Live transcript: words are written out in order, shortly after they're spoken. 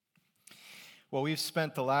Well, we've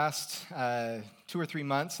spent the last 2 or 3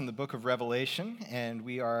 months in the book of Revelation, and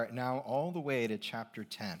we are now all the way to chapter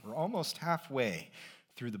 10. We're almost halfway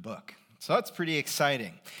through the book. So that's pretty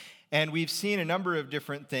exciting. And we've seen a number of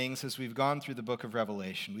different things as we've gone through the book of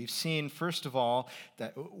Revelation. We've seen, first of all,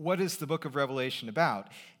 that what is the book of Revelation about?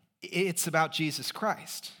 It's about Jesus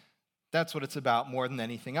Christ. That's what it's about more than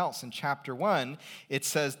anything else. In chapter 1, it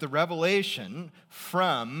says the revelation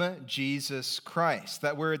from Jesus Christ.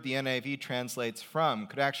 That word the NIV translates from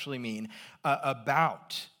could actually mean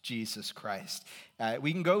about Jesus Christ.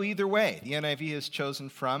 We can go either way. The NIV has chosen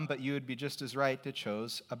from, but you would be just as right to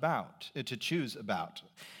choose about.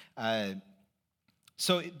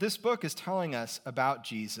 So this book is telling us about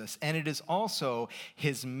Jesus, and it is also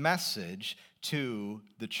his message to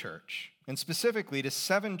the church, and specifically to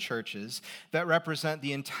 7 churches that represent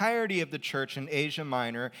the entirety of the church in Asia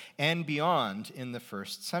Minor and beyond in the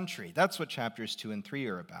first century. That's what chapters 2 and 3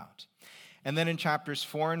 are about. And then in chapters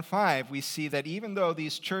 4 and 5, we see that even though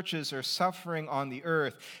these churches are suffering on the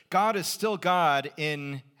earth, God is still God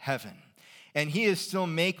in heaven. And he is still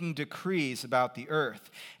making decrees about the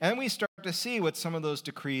earth. And we start to see what some of those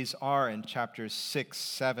decrees are in chapters 6,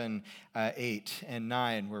 7, 8, and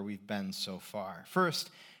 9, where we've been so far.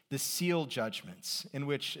 First, the seal judgments, in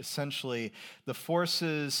which essentially the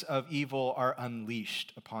forces of evil are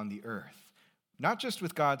unleashed upon the earth. Not just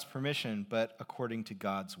with God's permission, but according to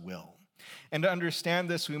God's will. And to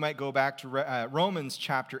understand this, we might go back to Romans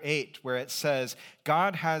chapter 8, where it says,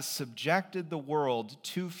 God has subjected the world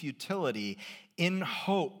to futility in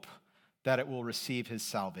hope that it will receive his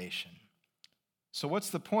salvation. So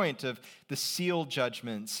what's the point of the seal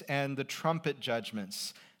judgments and the trumpet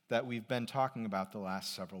judgments that we've been talking about the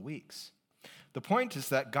last several weeks? The point is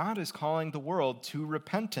that God is calling the world to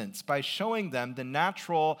repentance by showing them the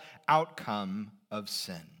natural outcome of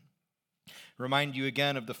sin. Remind you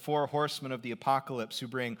again of the 4 horsemen of the apocalypse who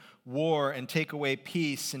bring war and take away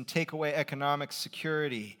peace and take away economic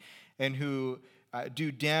security and who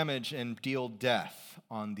do damage and deal death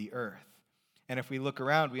on the earth. And if we look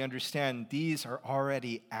around, we understand these are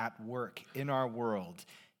already at work in our world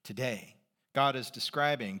today.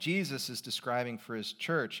 Jesus is describing for his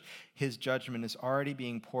church, his judgment is already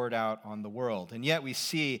being poured out on the world. And yet we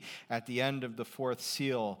see at the end of the 4th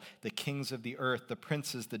seal, the kings of the earth, the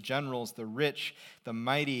princes, the generals, the rich, the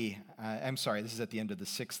mighty. This is at the end of the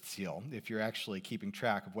 6th seal, if you're actually keeping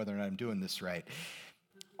track of whether or not I'm doing this right.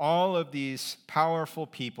 All of these powerful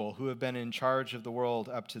people who have been in charge of the world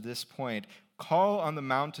up to this point call on the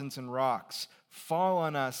mountains and rocks, fall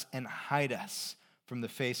on us and hide us from the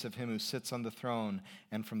face of him who sits on the throne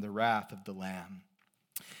and from the wrath of the Lamb.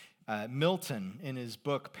 Milton, in his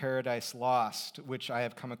book Paradise Lost, which I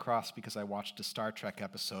have come across because I watched a Star Trek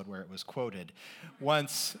episode where it was quoted,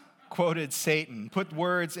 once quoted Satan, put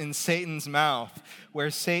words in Satan's mouth, where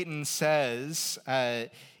Satan says,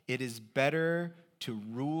 it is better to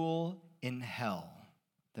rule in hell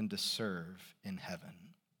than to serve in heaven.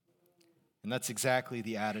 And that's exactly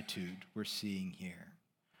the attitude we're seeing here.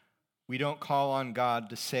 We don't call on God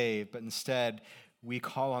to save, but instead we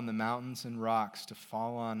call on the mountains and rocks to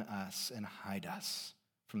fall on us and hide us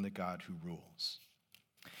from the God who rules.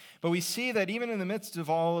 But we see that even in the midst of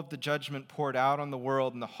all of the judgment poured out on the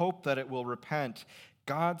world and the hope that it will repent,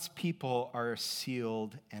 God's people are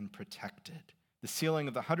sealed and protected. The sealing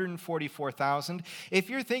of the 144,000. If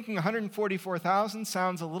you're thinking 144,000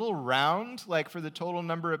 sounds a little round, like for the total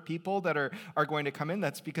number of people that are going to come in,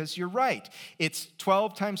 that's because you're right. It's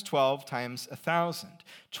 12 times 12 times 1,000.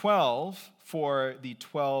 12 for the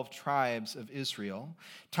 12 tribes of Israel,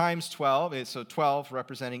 times 12, so 12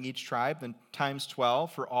 representing each tribe, then times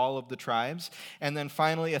 12 for all of the tribes, and then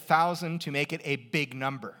finally 1,000 to make it a big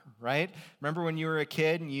number. Right? Remember when you were a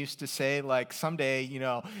kid and you used to say, like, someday,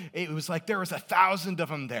 it was like there was 1,000 of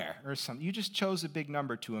them there or something. You just chose a big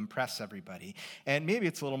number to impress everybody. And maybe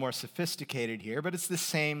it's a little more sophisticated here, but it's the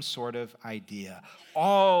same sort of idea.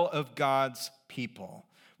 All of God's people,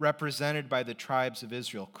 represented by the tribes of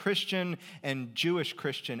Israel, Christian and Jewish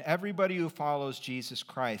Christian, everybody who follows Jesus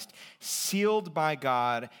Christ, sealed by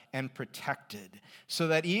God and protected, so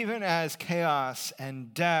that even as chaos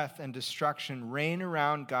and death and destruction reign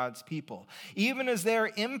around God's people, even as they are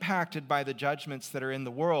impacted by the judgments that are in the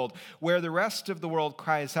world, where the rest of the world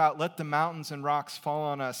cries out, let the mountains and rocks fall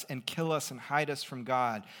on us and kill us and hide us from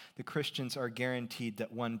God, the Christians are guaranteed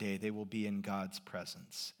that one day they will be in God's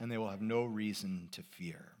presence and they will have no reason to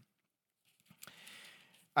fear.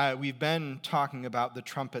 We've been talking about the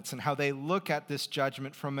trumpets and how they look at this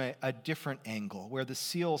judgment from a different angle, where the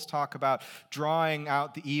seals talk about drawing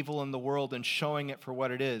out the evil in the world and showing it for what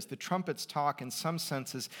it is. The trumpets talk, in some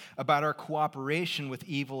senses, about our cooperation with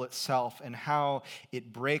evil itself and how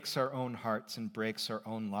it breaks our own hearts and breaks our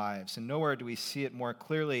own lives. And nowhere do we see it more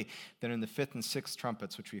clearly than in the fifth and sixth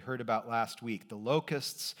trumpets, which we heard about last week. The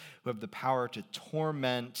locusts who have the power to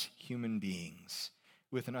torment human beings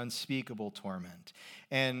with an unspeakable torment,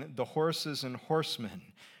 and the horses and horsemen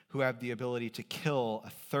who have the ability to kill a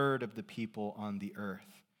third of the people on the earth.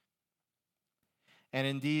 And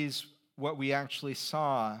in these, what we actually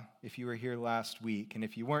saw, if you were here last week, and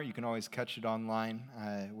if you weren't, you can always catch it online.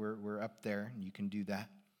 We're up there, and you can do that.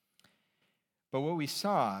 But what we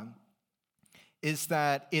saw is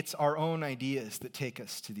that it's our own ideas that take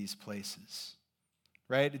us to these places,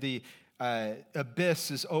 right? The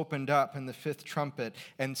abyss is opened up in the fifth trumpet,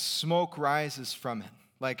 and smoke rises from it,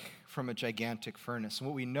 like from a gigantic furnace. And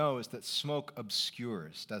what we know is that smoke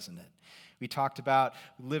obscures, doesn't it? We talked about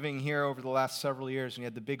living here over the last several years, and we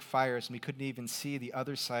had the big fires, and we couldn't even see the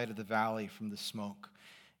other side of the valley from the smoke.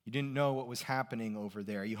 You didn't know what was happening over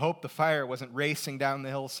there. You hoped the fire wasn't racing down the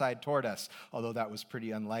hillside toward us, although that was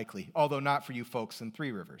pretty unlikely. Although not for you folks in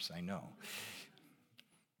Three Rivers, I know.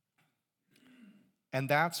 And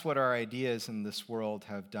that's what our ideas in this world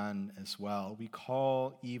have done as well. We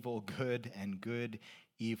call evil good and good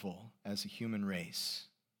evil as a human race.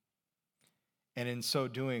 And in so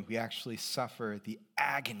doing, we actually suffer the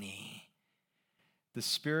agony, the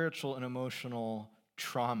spiritual and emotional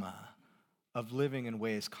trauma of living in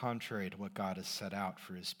ways contrary to what God has set out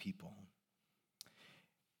for his people.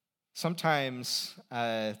 Sometimes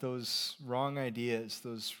those wrong ideas,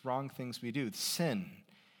 those wrong things we do, sin,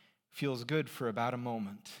 feels good for about a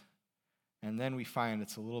moment, and then we find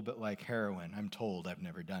it's a little bit like heroin. I'm told, I've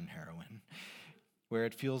never done heroin, where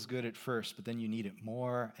it feels good at first, but then you need it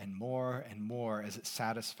more and more and more as it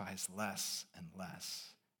satisfies less and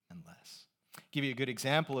less and less. Give you a good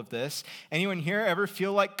example of this. Anyone here ever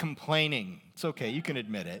feel like complaining? It's okay, you can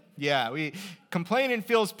admit it. Yeah, complaining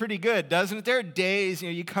feels pretty good, doesn't it? There are days,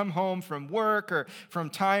 you come home from work or from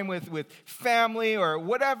time with family or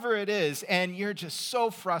whatever it is, and you're just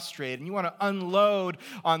so frustrated, and you want to unload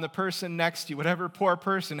on the person next to you, whatever poor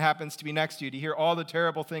person happens to be next to you, to hear all the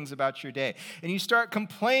terrible things about your day. And you start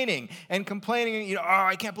complaining, and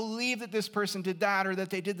I can't believe that this person did that, or that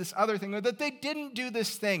they did this other thing, or that they didn't do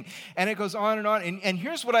this thing. And it goes on and on. And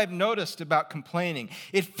here's what I've noticed about complaining.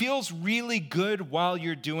 It feels really good while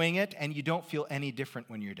you're doing it, and you don't feel any different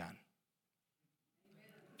when you're done.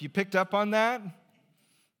 If you picked up on that, it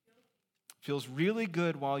feels really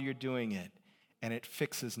good while you're doing it, and it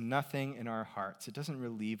fixes nothing in our hearts. It doesn't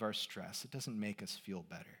relieve our stress. It doesn't make us feel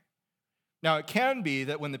better. Now, it can be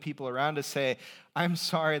that when the people around us say, I'm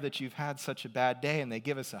sorry that you've had such a bad day, and they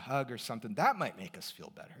give us a hug or something, that might make us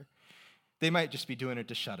feel better. They might just be doing it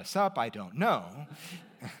to shut us up. I don't know.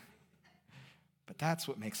 But that's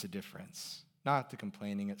what makes a difference, not the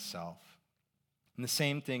complaining itself. And the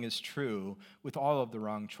same thing is true with all of the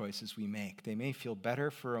wrong choices we make. They may feel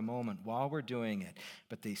better for a moment while we're doing it,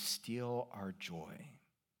 but they steal our joy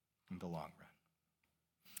in the long run.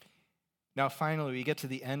 Now, finally, we get to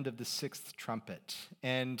the end of the sixth trumpet.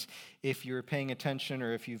 And if you're paying attention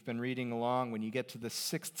or if you've been reading along, when you get to the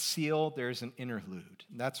sixth seal, there's an interlude.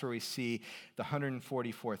 That's where we see the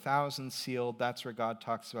 144,000 sealed. That's where God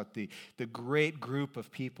talks about the great group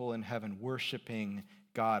of people in heaven worshiping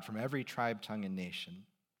God from every tribe, tongue, and nation.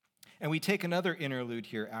 And we take another interlude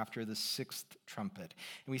here after the sixth trumpet.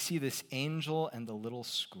 And we see this angel and the little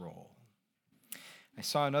scroll. I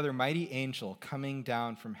saw another mighty angel coming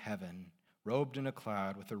down from heaven, robed in a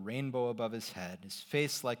cloud with a rainbow above his head, his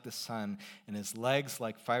face like the sun, and his legs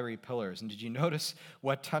like fiery pillars. And did you notice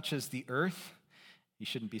what touches the earth? You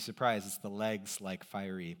shouldn't be surprised. It's the legs like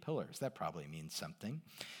fiery pillars. That probably means something.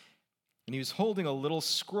 And he was holding a little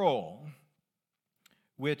scroll,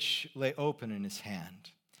 which lay open in his hand.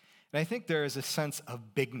 And I think there is a sense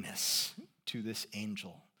of bigness to this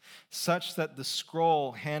angel, such that the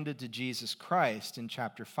scroll handed to Jesus Christ in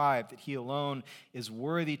chapter 5, that he alone is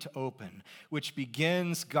worthy to open, which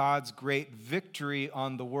begins God's great victory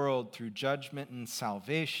on the world through judgment and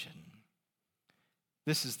salvation.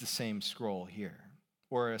 This is the same scroll here,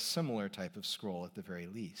 or a similar type of scroll at the very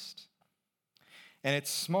least. And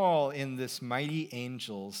it's small in this mighty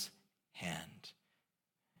angel's hand.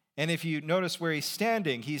 And if you notice where he's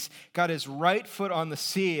standing, he's got his right foot on the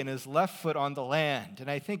sea and his left foot on the land.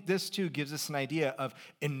 And I think this too gives us an idea of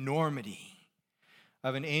enormity,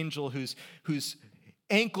 of an angel who's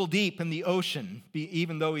ankle deep in the ocean,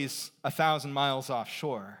 even though he's 1,000 miles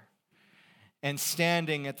offshore. and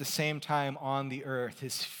standing at the same time on the earth,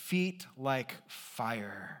 his feet like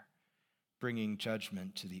fire, bringing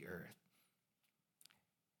judgment to the earth.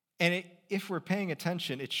 And if we're paying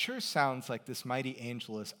attention, it sure sounds like this mighty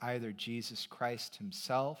angel is either Jesus Christ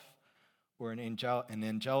himself or an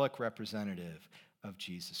angelic representative of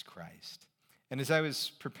Jesus Christ. And as I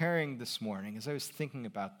was preparing this morning, as I was thinking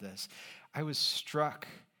about this, I was struck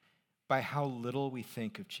by how little we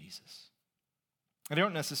think of Jesus. I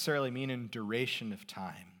don't necessarily mean in duration of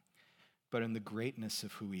time, but in the greatness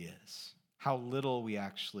of who he is, how little we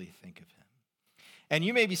actually think of him. And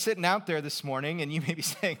you may be sitting out there this morning and you may be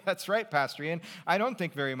saying, that's right, Pastor Ian, I don't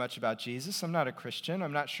think very much about Jesus. I'm not a Christian.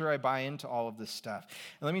 I'm not sure I buy into all of this stuff.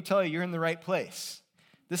 And let me tell you, you're in the right place.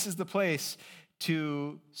 This is the place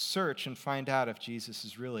to search and find out if Jesus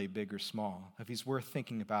is really big or small, if he's worth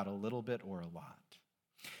thinking about a little bit or a lot.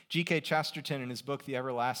 G.K. Chesterton, in his book, The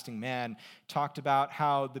Everlasting Man, talked about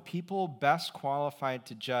how the people best qualified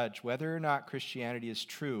to judge whether or not Christianity is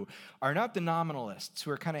true are not the nominalists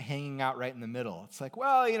who are kind of hanging out right in the middle. It's like,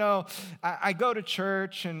 well, I go to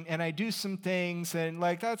church and I do some things, and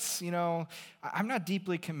that's, I'm not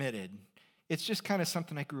deeply committed. It's just kind of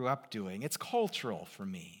something I grew up doing. It's cultural for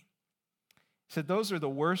me. He said those are the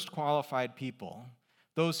worst qualified people,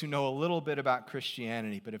 those who know a little bit about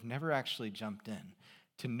Christianity but have never actually jumped in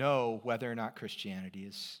to know whether or not Christianity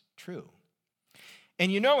is true.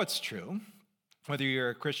 And you know it's true, whether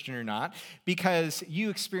you're a Christian or not, because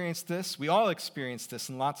you experience this, we all experience this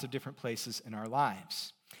in lots of different places in our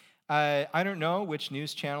lives. I don't know which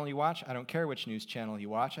news channel you watch. I don't care which news channel you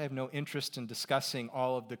watch. I have no interest in discussing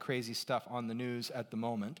all of the crazy stuff on the news at the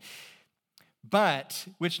moment. But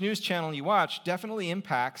which news channel you watch definitely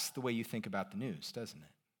impacts the way you think about the news, doesn't it?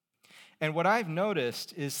 And what I've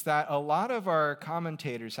noticed is that a lot of our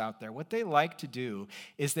commentators out there, what they like to do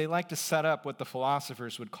is they like to set up what the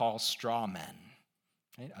philosophers would call straw men.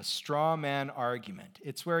 Right? A straw man argument.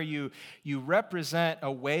 It's where you represent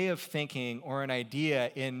a way of thinking or an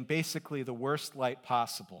idea in basically the worst light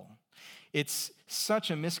possible. It's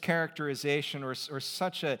such a mischaracterization or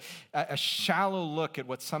such a shallow look at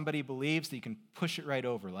what somebody believes that you can push it right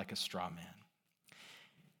over like a straw man.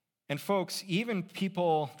 And folks, even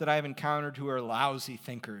people that I've encountered who are lousy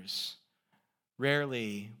thinkers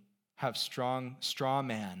rarely have strong straw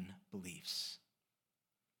man beliefs.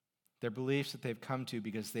 They're beliefs that they've come to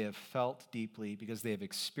because they have felt deeply, because they have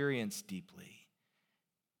experienced deeply,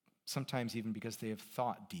 sometimes even because they have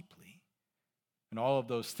thought deeply. And all of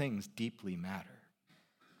those things deeply matter.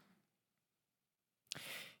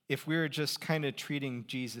 If we're just kind of treating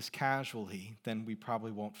Jesus casually, then we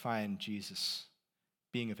probably won't find Jesus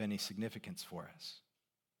being of any significance for us.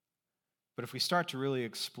 But if we start to really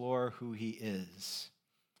explore who he is,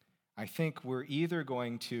 I think we're either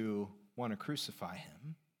going to want to crucify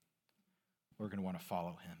him or we're going to want to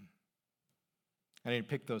follow him. I didn't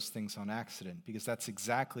pick those things on accident because that's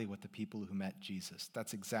exactly what the people who met Jesus,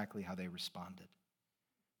 that's exactly how they responded.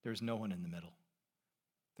 There's no one in the middle.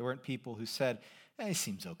 There weren't people who said, he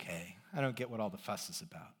seems okay. I don't get what all the fuss is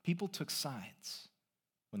about. People took sides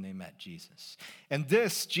when they met Jesus. And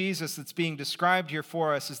this Jesus that's being described here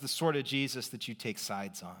for us is the sort of Jesus that you take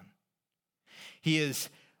sides on. He is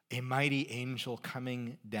a mighty angel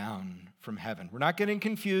coming down from heaven. We're not getting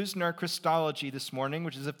confused in our Christology this morning,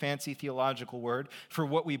 which is a fancy theological word for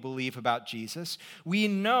what we believe about Jesus. We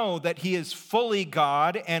know that he is fully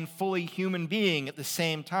God and fully human being at the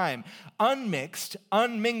same time, unmixed,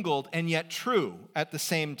 unmingled, and yet true at the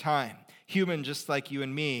same time. Human just like you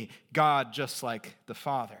and me, God just like the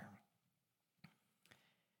Father.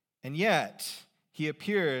 And yet, he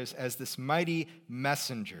appears as this mighty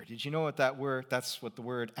messenger. Did you know what that word, that's what the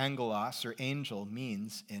word angelos or angel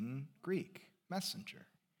means in Greek, messenger.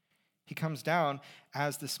 He comes down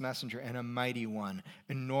as this messenger and a mighty one,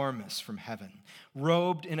 enormous from heaven.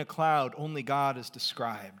 Robed in a cloud, only God is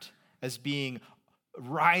described as being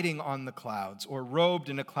riding on the clouds, or robed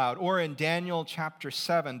in a cloud, or in Daniel chapter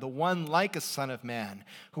 7, the one like a son of man,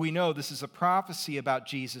 who we know this is a prophecy about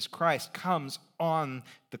Jesus Christ, comes on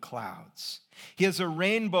the clouds. He has a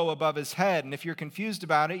rainbow above his head, and if you're confused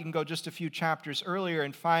about it, you can go just a few chapters earlier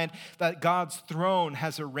and find that God's throne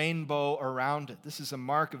has a rainbow around it. This is a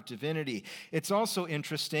mark of divinity. It's also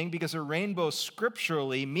interesting because a rainbow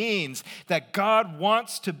scripturally means that God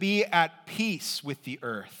wants to be at peace with the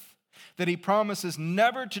earth, that he promises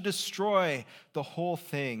never to destroy the whole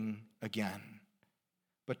thing again,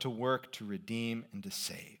 but to work to redeem and to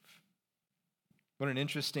save. What an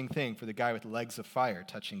interesting thing for the guy with legs of fire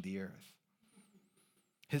touching the earth.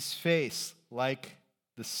 His face like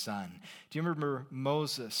the the sun. Do you remember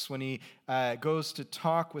Moses when he goes to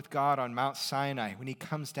talk with God on Mount Sinai? When he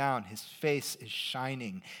comes down, his face is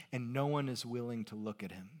shining and no one is willing to look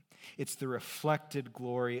at him. It's the reflected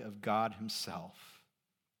glory of God himself.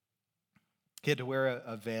 He had to wear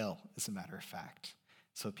a veil, as a matter of fact,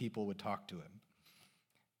 so people would talk to him.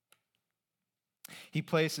 He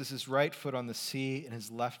places his right foot on the sea and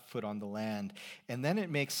his left foot on the land. And then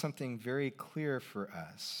it makes something very clear for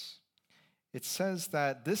us. It says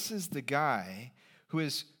that this is the guy who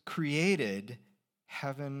has created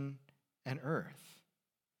heaven and earth.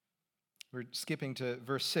 We're skipping to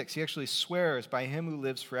verse 6. He actually swears by him who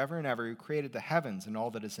lives forever and ever, who created the heavens and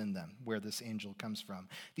all that is in them, where this angel comes from,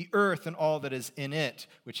 the earth and all that is in it,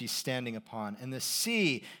 which he's standing upon, and the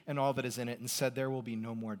sea and all that is in it, and said, there will be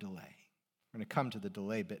no more delay. We're going to come to the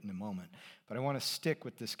delay bit in a moment, but I want to stick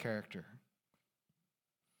with this character.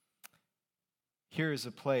 Here is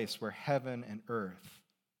a place where heaven and earth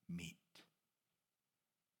meet.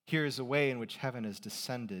 Here is a way in which heaven has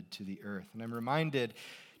descended to the earth. And I'm reminded,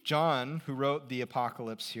 John, who wrote the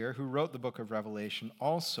Apocalypse here, who wrote the book of Revelation,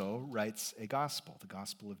 also writes a gospel, the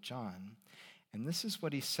Gospel of John. And this is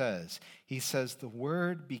what he says. He says, the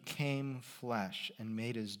Word became flesh and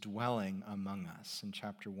made his dwelling among us, in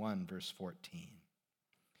chapter 1, verse 14.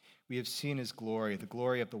 We have seen his glory, the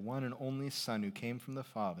glory of the one and only Son who came from the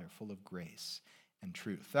Father, full of grace and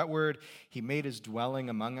truth. That word, he made his dwelling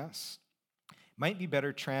among us, might be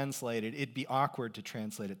better translated. It'd be awkward to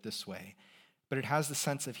translate it this way, but it has the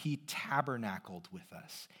sense of he tabernacled with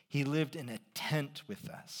us. He lived in a tent with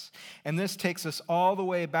us. And this takes us all the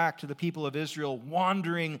way back to the people of Israel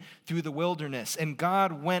wandering through the wilderness, and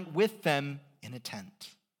God went with them in a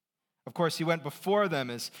tent. Of course, he went before them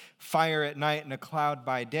as fire at night and a cloud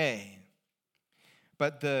by day.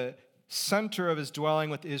 But the center of his dwelling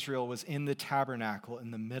with Israel was in the tabernacle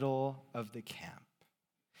in the middle of the camp.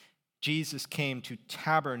 Jesus came to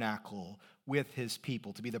tabernacle with his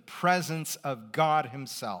people, to be the presence of God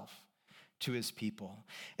himself to his people.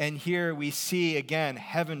 And here we see again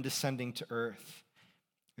heaven descending to earth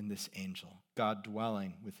in this angel, God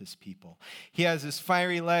dwelling with his people. He has his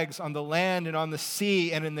fiery legs on the land and on the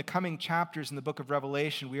sea, and in the coming chapters in the book of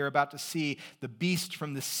Revelation, we are about to see the beast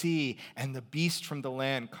from the sea and the beast from the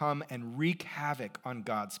land come and wreak havoc on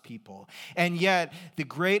God's people. And yet, the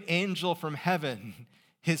great angel from heaven,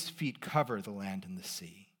 his feet cover the land and the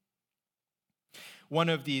sea. One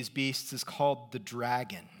of these beasts is called the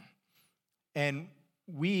dragon. And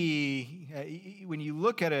when you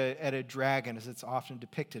look at a dragon, as it's often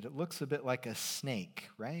depicted, it looks a bit like a snake,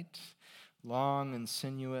 right? Long and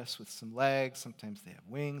sinuous with some legs. Sometimes they have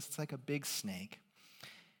wings. It's like a big snake.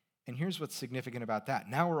 And here's what's significant about that.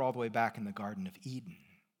 Now we're all the way back in the Garden of Eden.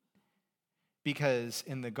 Because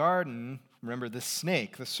in the garden, remember the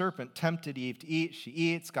snake, the serpent tempted Eve to eat. She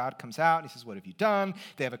eats. God comes out and he says, what have you done?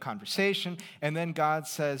 They have a conversation. And then God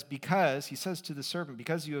says, he says to the serpent,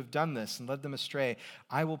 because you have done this and led them astray,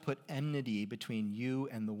 I will put enmity between you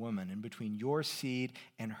and the woman, and between your seed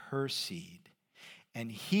and her seed.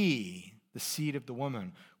 And he, the seed of the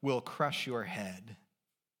woman, will crush your head,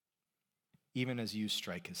 even as you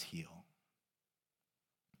strike his heel.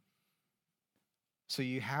 So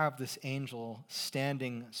you have this angel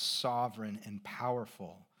standing sovereign and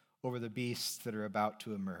powerful over the beasts that are about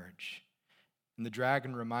to emerge. And the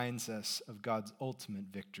dragon reminds us of God's ultimate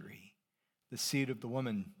victory. The seed of the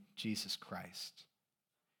woman, Jesus Christ,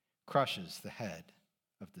 crushes the head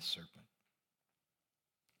of the serpent.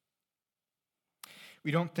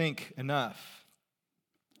 We don't think enough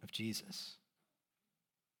of Jesus.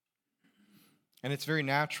 And it's very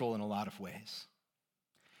natural in a lot of ways.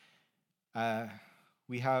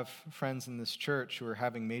 We have friends in this church who are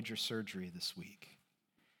having major surgery this week.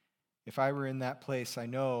 If I were in that place, I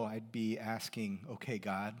know I'd be asking, okay,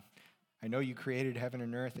 God, I know you created heaven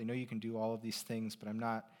and earth. I know you can do all of these things, but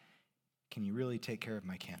can you really take care of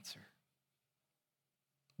my cancer?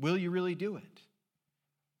 Will you really do it?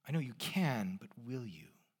 I know you can, but will you?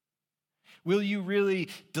 Will you really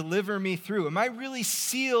deliver me through? Am I really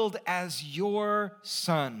sealed as your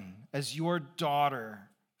son, as your daughter,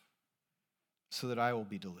 so that I will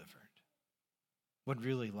be delivered? What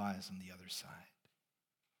really lies on the other side?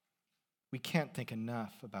 We can't think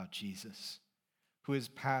enough about Jesus, who has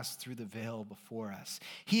passed through the veil before us.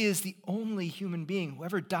 He is the only human being who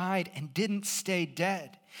ever died and didn't stay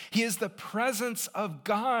dead. He is the presence of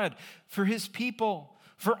God for his people,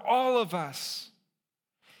 for all of us.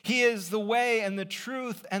 He is the way and the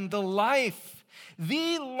truth and the life.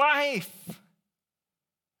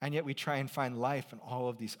 And yet we try and find life in all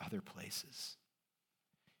of these other places.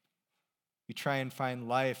 We try and find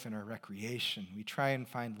life in our recreation. We try and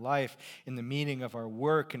find life in the meaning of our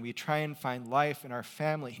work, and we try and find life in our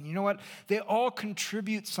family. And you know what? They all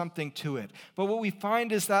contribute something to it. But what we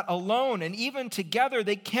find is that alone and even together,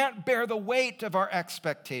 they can't bear the weight of our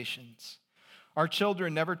expectations. Our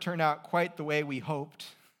children never turn out quite the way we hoped,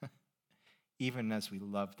 even as we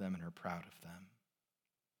love them and are proud of them.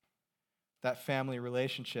 That family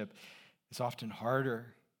relationship is often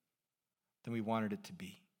harder than we wanted it to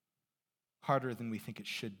be. Harder than we think it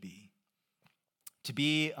should be. To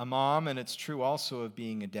be a mom, and it's true also of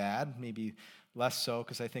being a dad, maybe less so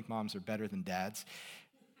because I think moms are better than dads.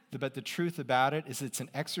 But the truth about it is it's an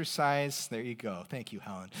exercise, there you go, thank you,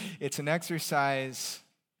 Helen. It's an exercise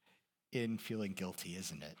in feeling guilty,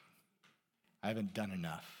 isn't it? I haven't done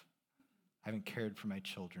enough. I haven't cared for my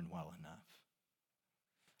children well enough.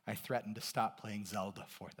 I threatened to stop playing Zelda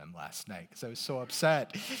for them last night because I was so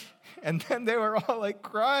upset. And then they were all like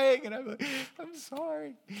crying, and I'm like, I'm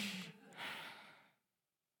sorry.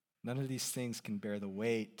 None of these things can bear the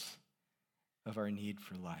weight of our need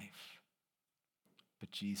for life.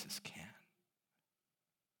 But Jesus can.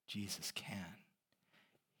 Jesus can.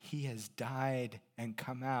 He has died and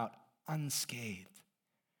come out unscathed.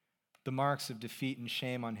 The marks of defeat and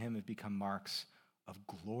shame on him have become marks of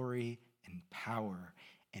glory and power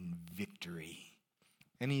and victory.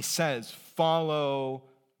 And he says, follow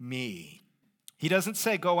me. He doesn't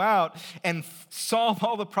say go out and solve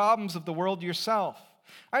all the problems of the world yourself.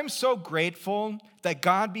 I'm so grateful that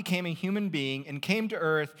God became a human being and came to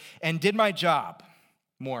earth and did my job,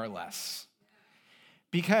 more or less.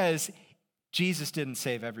 Because Jesus didn't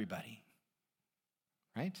save everybody.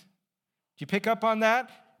 Right? Did you pick up on that?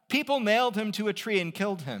 People nailed him to a tree and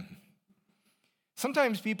killed him.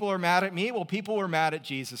 Sometimes people are mad at me. Well, people were mad at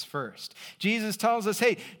Jesus first. Jesus tells us,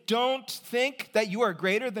 hey, don't think that you are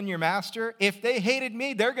greater than your master. If they hated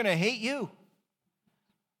me, they're going to hate you.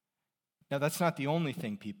 Now, that's not the only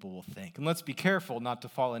thing people will think. And let's be careful not to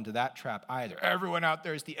fall into that trap either. Everyone out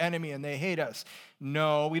there is the enemy and they hate us.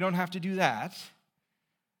 No, we don't have to do that.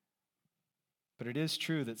 But it is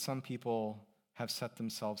true that some people have set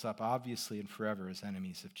themselves up, obviously and forever, as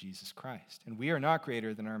enemies of Jesus Christ. And we are not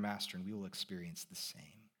greater than our master, and we will experience the same.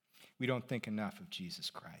 We don't think enough of Jesus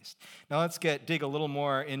Christ. Now let's dig a little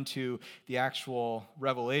more into the actual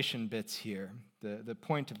revelation bits here, the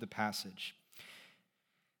point of the passage.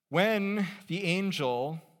 When the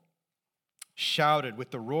angel shouted with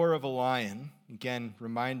the roar of a lion, again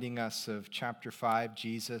reminding us of chapter 5,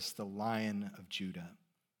 Jesus, the Lion of Judah,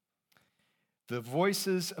 the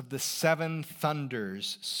voices of the seven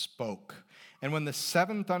thunders spoke. And when the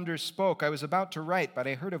seven thunders spoke, I was about to write, but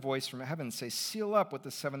I heard a voice from heaven say, seal up what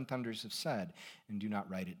the seven thunders have said, and do not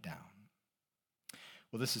write it down.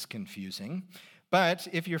 Well, this is confusing. But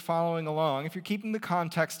if you're following along, if you're keeping the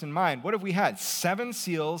context in mind, what have we had? 7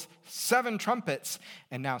 seals, 7 trumpets,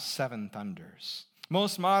 and now 7 thunders.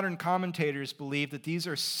 Most modern commentators believe that these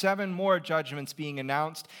are 7 more judgments being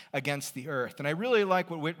announced against the earth. And I really like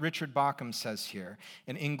what Richard Bauckham says here,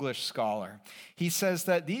 an English scholar. He says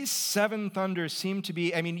that these 7 thunders seem to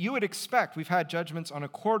be, you would expect, we've had judgments on a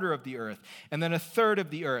quarter of the earth, and then a third of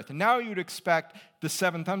the earth. And now you would expect the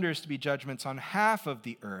 7 thunders to be judgments on half of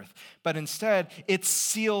the earth. But instead, it's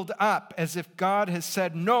sealed up as if God has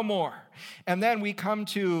said no more. And then we come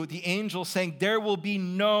to the angel saying, there will be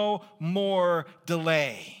no more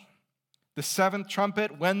delay. The 7th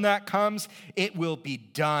trumpet, when that comes, it will be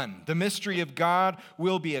done. The mystery of God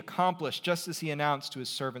will be accomplished, just as he announced to his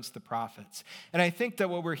servants, the prophets. And I think that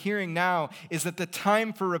what we're hearing now is that the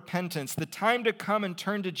time for repentance, the time to come and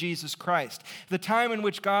turn to Jesus Christ, the time in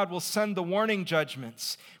which God will send the warning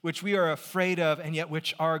judgments, which we are afraid of and yet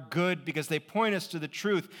which are good because they point us to the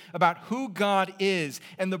truth about who God is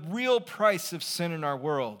and the real price of sin in our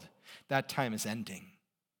world, that time is ending.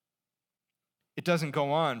 It doesn't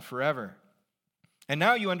go on forever. And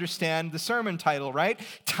now you understand the sermon title, right?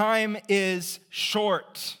 Time is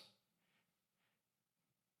short.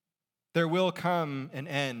 There will come an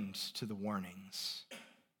end to the warnings.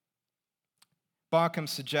 Bauckham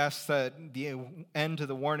suggests that the end to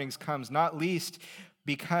the warnings comes not least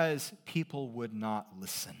because people would not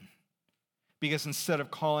listen. Because instead of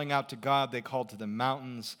calling out to God, they called to the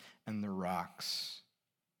mountains and the rocks.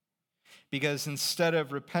 Because instead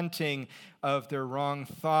of repenting of their wrong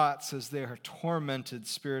thoughts as they are tormented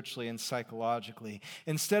spiritually and psychologically,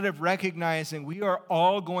 instead of recognizing we are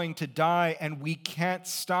all going to die and we can't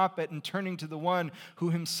stop it and turning to the one who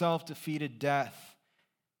himself defeated death,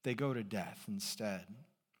 they go to death instead.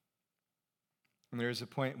 And there is a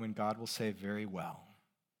point when God will say, very well,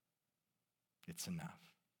 it's enough.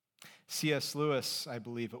 C.S. Lewis, I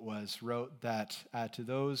believe it was, wrote that to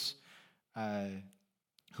those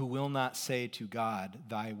who will not say to God,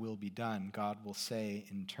 thy will be done, God will say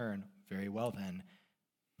in turn, very well then,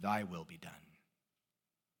 thy will be done.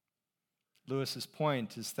 Lewis's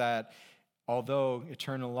point is that although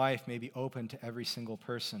eternal life may be open to every single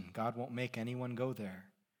person, God won't make anyone go there.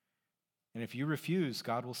 And if you refuse,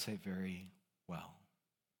 God will say, very well.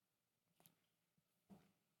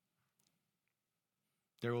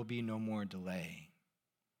 There will be no more delay.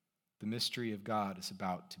 The mystery of God is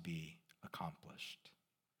about to be accomplished.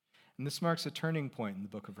 And this marks a turning point in the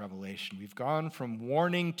book of Revelation. We've gone from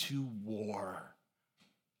warning to war.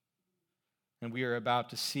 And we are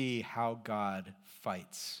about to see how God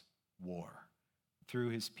fights war through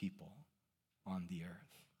his people on the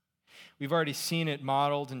earth. We've already seen it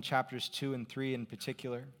modeled in chapters 2 and 3 in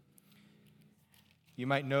particular. You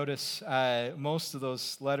might notice most of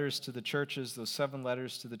those letters to the churches, those 7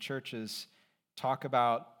 letters to the churches, talk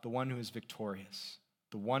about the one who is victorious,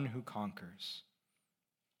 the one who conquers.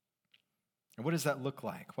 And what does that look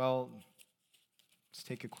like? Well, let's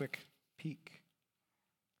take a quick peek.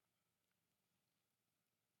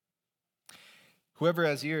 Whoever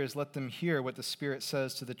has ears, let them hear what the Spirit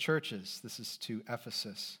says to the churches. This is to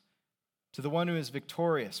Ephesus. To the one who is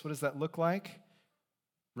victorious, what does that look like?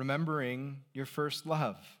 Remembering your first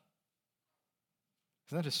love.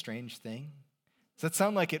 Isn't that a strange thing? Does that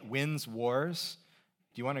sound like it wins wars?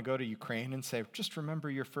 Do you want to go to Ukraine and say, just remember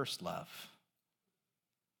your first love?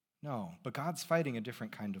 No, but God's fighting a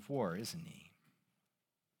different kind of war, isn't he?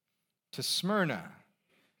 To Smyrna,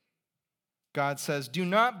 God says, do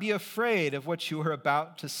not be afraid of what you are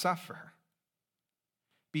about to suffer.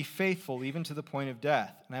 Be faithful even to the point of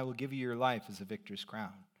death, and I will give you your life as a victor's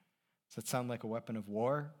crown. Does that sound like a weapon of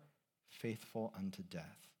war? Faithful unto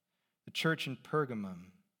death. The church in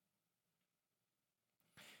Pergamum,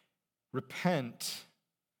 repent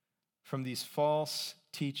from these false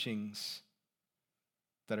teachings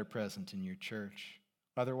that are present in your church.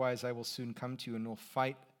 Otherwise, I will soon come to you and will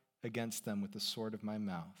fight against them with the sword of my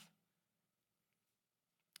mouth.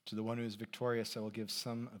 To the one who is victorious, I will give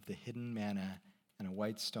some of the hidden manna and a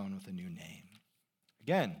white stone with a new name.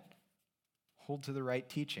 Again, hold to the right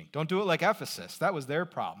teaching. Don't do it like Ephesus. That was their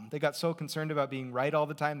problem. They got so concerned about being right all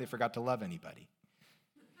the time, they forgot to love anybody.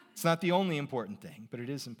 It's not the only important thing, but it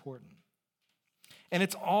is important. And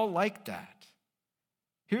it's all like that.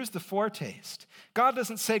 Here's the foretaste. God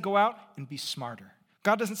doesn't say go out and be smarter.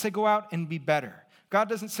 God doesn't say go out and be better. God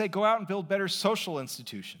doesn't say go out and build better social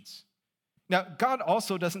institutions. Now, God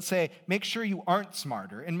also doesn't say make sure you aren't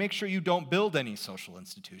smarter and make sure you don't build any social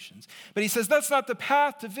institutions. But he says that's not the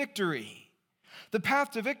path to victory. The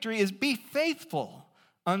path to victory is be faithful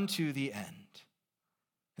unto the end.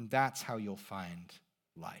 And that's how you'll find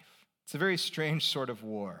life. It's a very strange sort of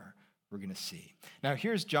war we're going to see. Now,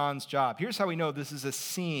 here's John's job. Here's how we know this is a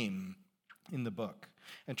seam in the book,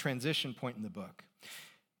 a transition point in the book.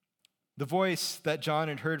 The voice that John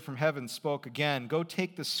had heard from heaven spoke again, go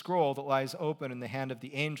take the scroll that lies open in the hand of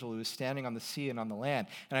the angel who is standing on the sea and on the land.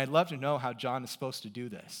 And I'd love to know how John is supposed to do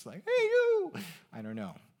this. Like, hey, you! I don't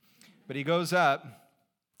know. But he goes up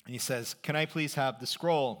and he says, can I please have the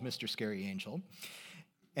scroll, Mr. Scary Angel?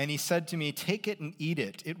 And he said to me, take it and eat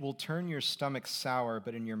it. It will turn your stomach sour,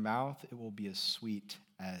 but in your mouth it will be as sweet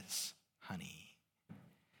as honey.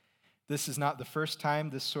 This is not the first time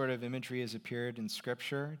this sort of imagery has appeared in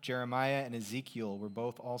Scripture. Jeremiah and Ezekiel were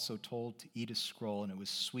both also told to eat a scroll, and it was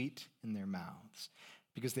sweet in their mouths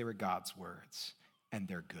because they were God's words, and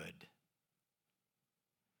they're good.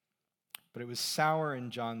 But it was sour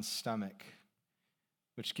in John's stomach,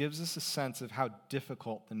 which gives us a sense of how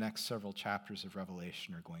difficult the next several chapters of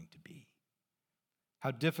Revelation are going to be,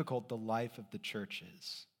 how difficult the life of the church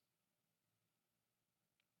is.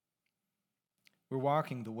 We're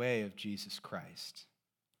walking the way of Jesus Christ.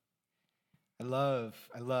 I'm going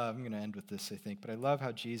to end with this, I think, but I love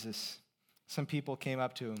how Jesus, some people came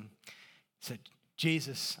up to him and said,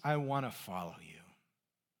 Jesus, I want to follow you.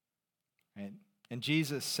 Right? And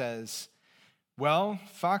Jesus says, well,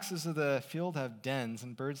 foxes of the field have dens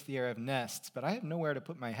and birds of the air have nests, but I have nowhere to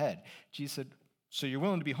put my head. Jesus said, so you're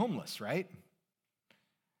willing to be homeless, right?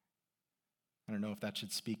 I don't know if that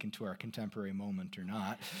should speak into our contemporary moment or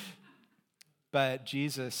not. But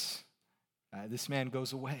Jesus, this man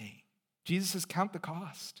goes away. Jesus says, count the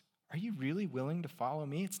cost. Are you really willing to follow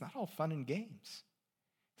me? It's not all fun and games.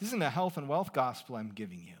 This isn't a health and wealth gospel I'm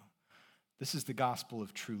giving you. This is the gospel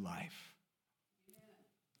of true life.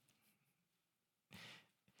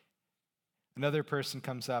 Another person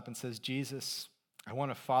comes up and says, Jesus, I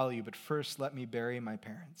want to follow you, but first let me bury my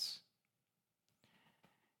parents.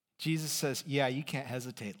 Jesus says, yeah, you can't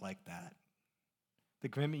hesitate like that. The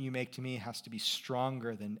commitment you make to me has to be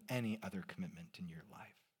stronger than any other commitment in your life.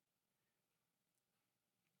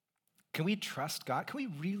 Can we trust God? Can we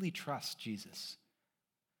really trust Jesus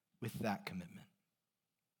with that commitment?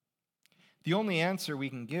 The only answer we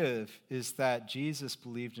can give is that Jesus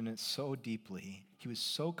believed in it so deeply, he was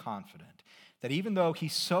so confident, that even though he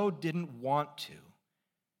so didn't want to,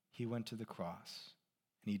 he went to the cross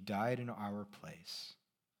and he died in our place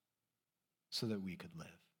so that we could live.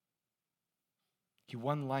 He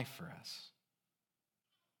won life for us.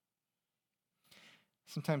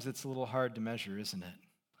 Sometimes it's a little hard to measure, isn't it?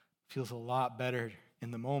 Feels a lot better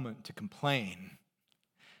in the moment to complain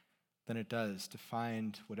than it does to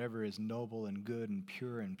find whatever is noble and good and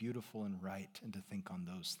pure and beautiful and right and to think on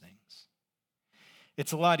those things.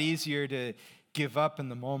 It's a lot easier to give up in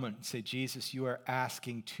the moment and say, Jesus, you are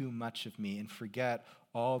asking too much of me, and forget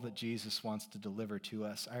all that Jesus wants to deliver to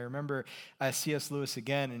us. I remember C.S. Lewis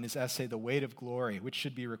again in his essay, The Weight of Glory, which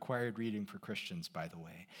should be required reading for Christians, by the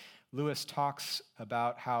way. Lewis talks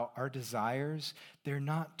about how our desires, they're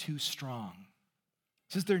not too strong.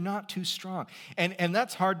 He says they're not too strong. And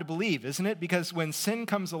that's hard to believe, isn't it? Because when sin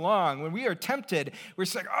comes along, when we are tempted, we're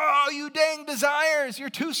just like, oh, you dang desires, you're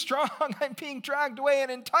too strong. I'm being dragged away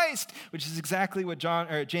and enticed, which is exactly what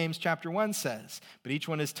James chapter 1 says. But each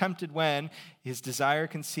one is tempted when his desire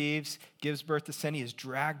conceives, gives birth to sin, he is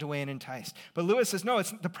dragged away and enticed. But Lewis says, no,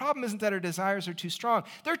 the problem isn't that our desires are too strong.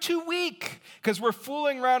 They're too weak because we're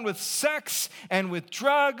fooling around with sex and with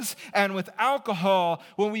drugs and with alcohol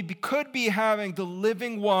when we could be having the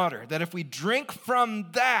living water, that if we drink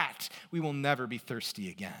from that, we will never be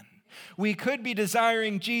thirsty again. We could be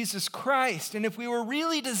desiring Jesus Christ, and if we were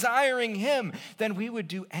really desiring him, then we would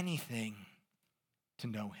do anything to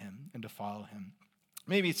know him and to follow him.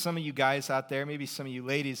 Maybe some of you guys out there, maybe some of you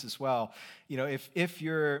ladies as well, you know, if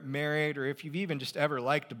you're married or if you've even just ever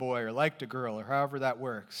liked a boy or liked a girl or however that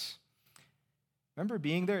works, remember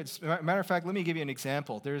being there? Matter of fact, let me give you an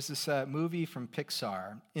example. There's this movie from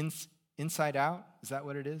Pixar, Inside Out, is that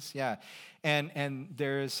what it is? Yeah. And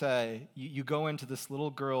there's, you go into this little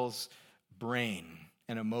girl's brain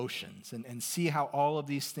and emotions and see how all of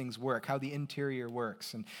these things work, how the interior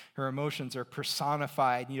works. And her emotions are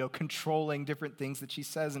personified, you know, controlling different things that she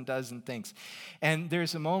says and does and thinks. And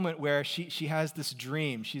there's a moment where she has this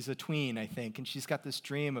dream. She's a tween, I think, and she's got this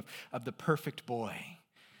dream of the perfect boy.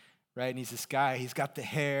 Right? And he's this guy, he's got the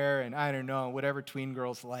hair and I don't know, whatever tween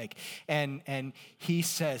girls like. And he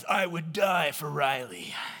says, I would die for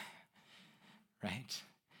Riley. Right?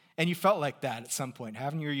 And you felt like that at some point,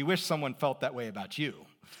 haven't you? Or you wish someone felt that way about you.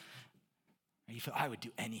 Or you feel, I would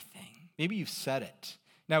do anything. Maybe you've said it.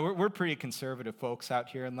 Now, we're pretty conservative folks out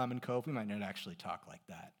here in Lemon Cove. We might not actually talk like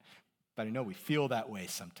that. But I know we feel that way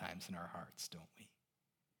sometimes in our hearts, don't we?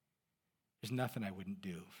 There's nothing I wouldn't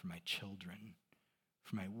do for my children,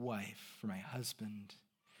 for my wife, for my husband,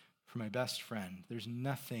 for my best friend. There's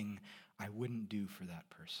nothing I wouldn't do for that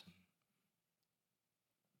person.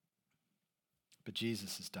 But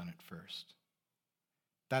Jesus has done it first.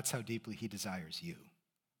 That's how deeply he desires you.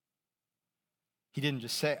 He didn't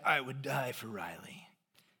just say, I would die for Riley.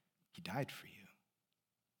 He died for you.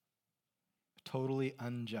 Totally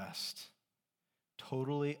unjust,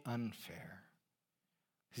 totally unfair.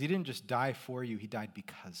 Because he didn't just die for you, he died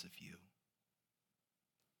because of you.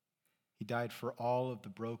 He died for all of the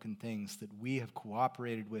broken things that we have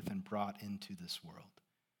cooperated with and brought into this world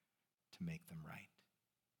to make them right.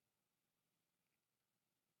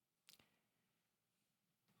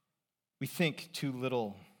 We think too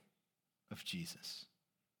little of Jesus.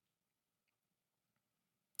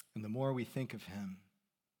 And the more we think of him,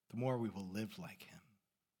 the more we will live like him.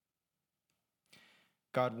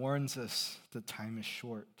 God warns us that time is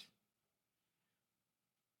short.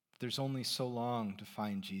 There's only so long to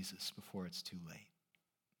find Jesus before it's too late.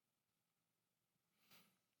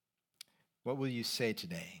 What will you say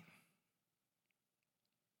today?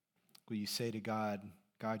 Will you say to God,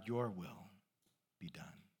 God, your will be done?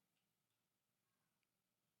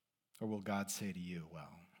 Or will God say to you, well,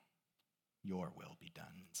 your will be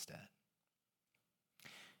done instead?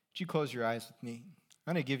 Would you close your eyes with me?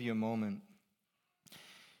 I'm going to give you a moment.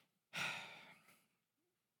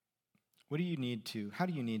 How do you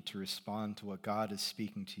need to respond to what God is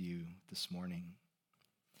speaking to you this morning?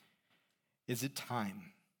 Is it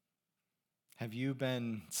time? Have you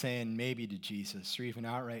been saying maybe to Jesus or even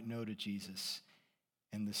outright no to Jesus?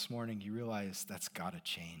 And this morning you realize that's got to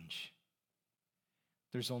change.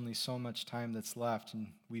 There's only so much time that's left, and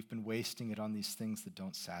we've been wasting it on these things that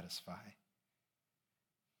don't satisfy.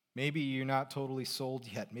 Maybe you're not totally sold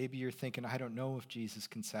yet. Maybe you're thinking, I don't know if Jesus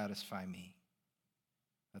can satisfy me.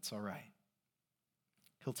 That's all right.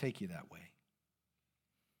 He'll take you that way.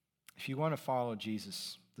 if you want to follow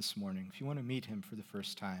Jesus this morning, if you want to meet him for the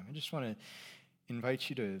first time, I just want to invite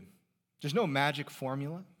you to, there's no magic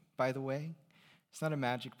formula, by the way. It's not a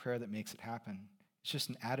magic prayer that makes it happen. It's just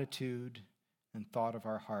an attitude and thought of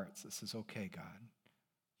our hearts that says, okay, God,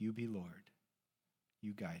 you be Lord.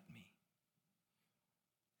 You guide me.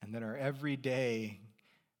 And then our everyday,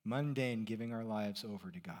 mundane giving our lives over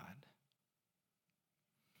to God.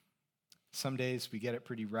 Some days we get it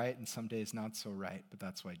pretty right and some days not so right, but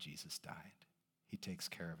that's why Jesus died. He takes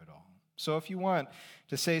care of it all. So if you want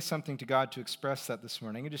to say something to God to express that this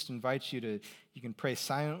morning, I just invite you to, you can pray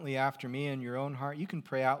silently after me in your own heart. You can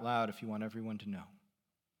pray out loud if you want everyone to know.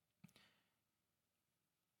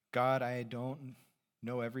 God, I don't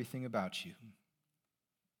know everything about you,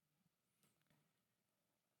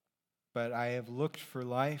 but I have looked for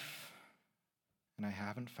life and I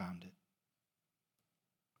haven't found it.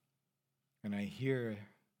 And I hear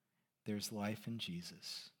there's life in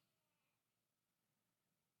Jesus.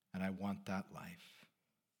 And I want that life.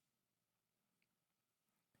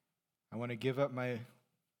 I want to give up my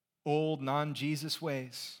old non-Jesus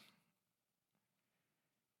ways.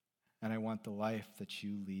 And I want the life that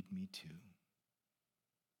you lead me to.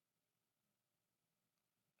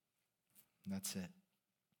 And that's it.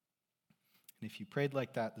 And if you prayed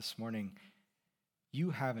like that this morning, you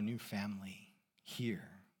have a new family here.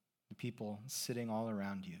 The people sitting all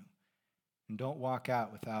around you. And don't walk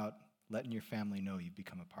out without letting your family know you've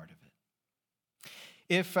become a part of it.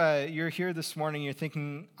 If you're here this morning, you're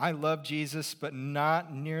thinking, I love Jesus, but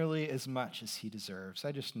not nearly as much as he deserves,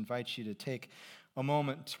 I just invite you to take a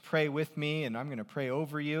moment to pray with me, and I'm going to pray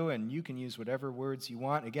over you, and you can use whatever words you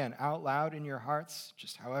want, again, out loud in your hearts,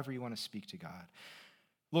 just however you want to speak to God.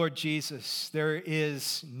 Lord Jesus, there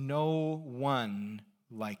is no one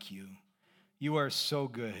like you. You are so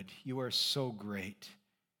good. You are so great.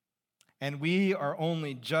 And we are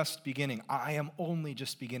only just beginning. I am only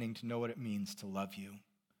just beginning to know what it means to love you.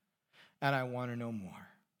 And I want to know more.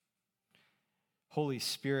 Holy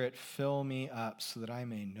Spirit, fill me up so that I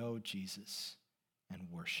may know Jesus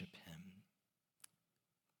and worship him.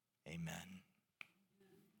 Amen.